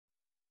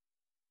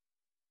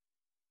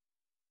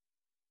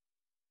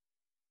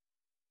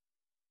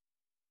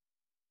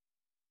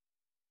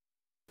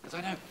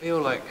Because I don't feel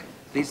like,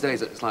 these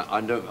days it's like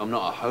I'm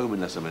not at home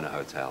unless I'm in a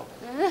hotel.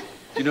 Do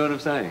you know what I'm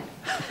saying?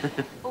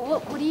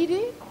 What do you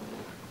do?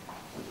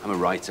 I'm a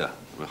writer,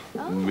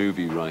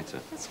 movie writer.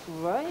 That's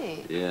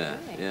great. Yeah,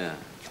 great. yeah.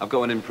 I've got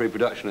one in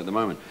pre-production at the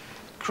moment.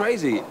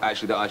 Crazy,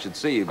 actually, that I should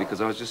see you,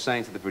 because I was just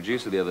saying to the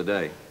producer the other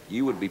day,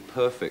 you would be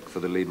perfect for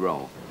the lead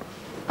role.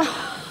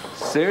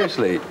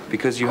 Seriously,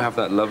 because you have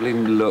that lovely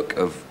look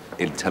of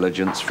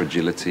intelligence,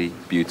 fragility,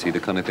 beauty, the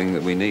kind of thing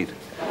that we need.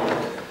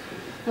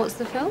 What's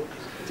the film?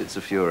 It's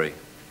a Fury.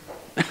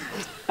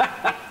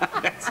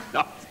 It's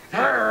not.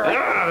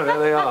 There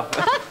they are,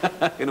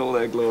 in all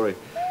their glory.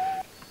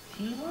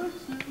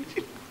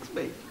 It's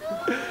me.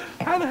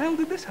 How the hell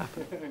did this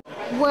happen?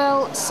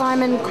 Well,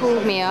 Simon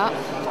called me up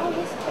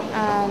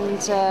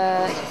and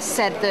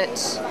said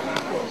that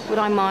would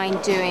I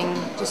mind doing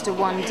just a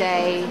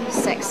one-day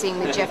sex scene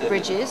with Jeff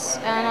Bridges?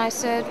 And I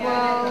said,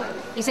 well,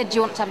 he said, do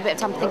you want to have a bit of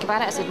time to think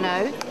about it? I said,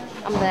 no,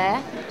 I'm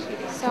there,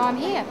 so I'm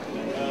here.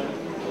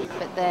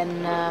 But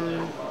then...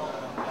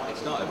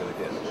 It's not over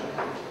again.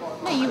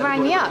 No, you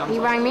rang me up.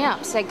 You rang me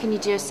up, said, can you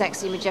do a sex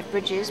scene with Jeff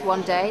Bridges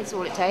one day? It's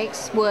all it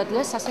takes.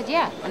 Wordless. I said,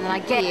 yeah. And then I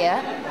get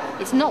here.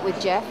 It's not with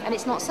Jeff, and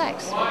it's not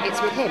sex. It's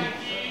with him.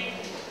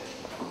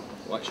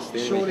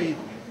 Surely.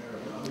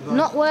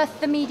 Not worth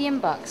the medium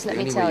bucks, let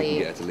me tell you. The only way you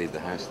can get her to leave the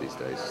house these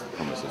days is the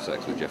promise of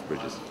sex with Jeff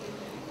Bridges.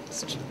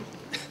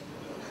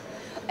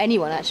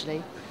 Anyone,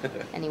 actually.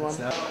 Anyone.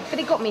 But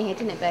it got me here,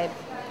 didn't it, babe?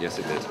 Yes,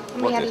 it did.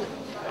 And we had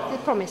the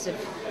promise of...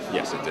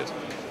 Yes, it did.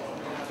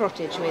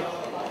 Frottage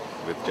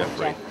With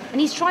Jeffrey.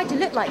 And he's tried to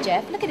look like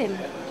Jeff. Look at him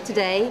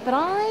today. But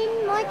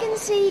I can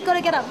see you've got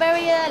to get up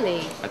very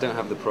early. I don't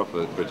have the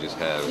proper Bridges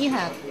hair. You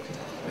have.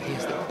 But he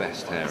has the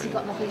best hair. Has he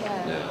got lovely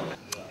hair? Yeah.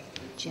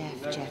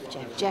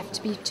 Jeff,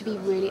 to be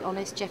really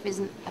honest, Jeff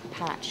isn't a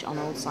patch on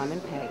old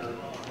Simon Pegg.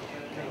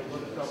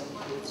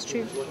 It's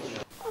true.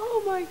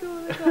 Oh my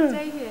God, I can't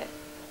take it.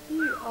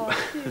 You are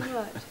too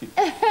much.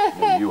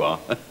 Well, you are.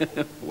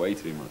 Way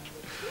too much.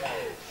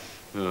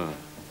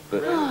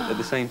 But at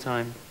the same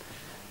time,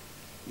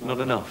 not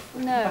enough.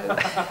 No.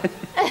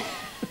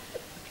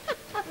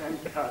 We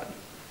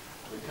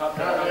cut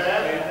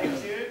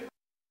that.